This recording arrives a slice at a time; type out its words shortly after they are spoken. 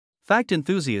Fact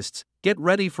enthusiasts, get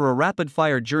ready for a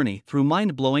rapid-fire journey through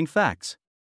mind-blowing facts.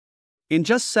 In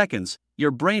just seconds,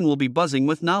 your brain will be buzzing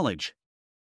with knowledge.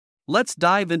 Let's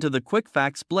dive into the quick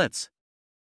Facts Blitz.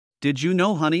 Did you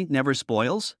know honey never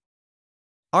spoils?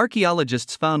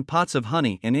 Archaeologists found pots of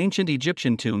honey in ancient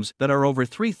Egyptian tombs that are over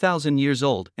 3,000 years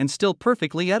old and still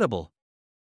perfectly edible.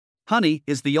 Honey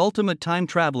is the ultimate time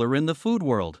traveler in the food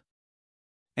world.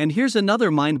 And here's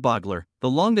another mind-boggler: the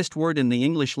longest word in the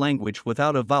English language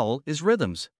without a vowel is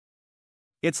rhythms.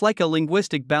 It's like a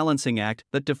linguistic balancing act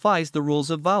that defies the rules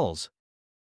of vowels.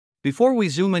 Before we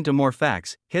zoom into more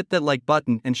facts, hit that like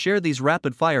button and share these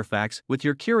rapid-fire facts with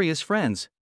your curious friends.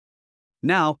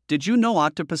 Now, did you know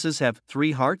octopuses have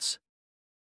 3 hearts?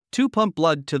 2 pump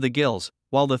blood to the gills,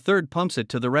 while the third pumps it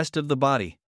to the rest of the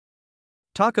body.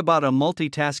 Talk about a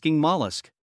multitasking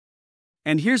mollusk.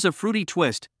 And here's a fruity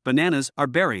twist: bananas are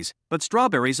berries, but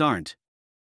strawberries aren't.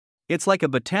 It's like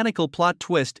a botanical plot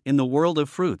twist in the world of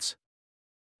fruits.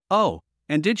 Oh,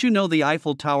 and did you know the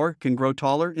Eiffel Tower can grow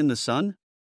taller in the sun?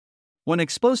 When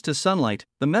exposed to sunlight,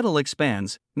 the metal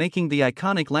expands, making the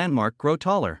iconic landmark grow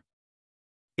taller.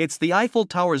 It's the Eiffel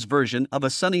Tower's version of a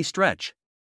sunny stretch.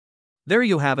 There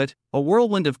you have it, a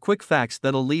whirlwind of quick facts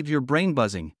that'll leave your brain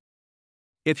buzzing.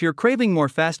 If you're craving more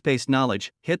fast-paced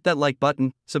knowledge, hit that like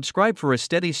button, subscribe for a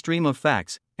steady stream of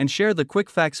facts, and share the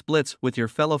quick Facts Blitz with your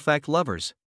fellow fact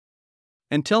lovers.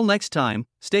 Until next time,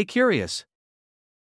 stay curious.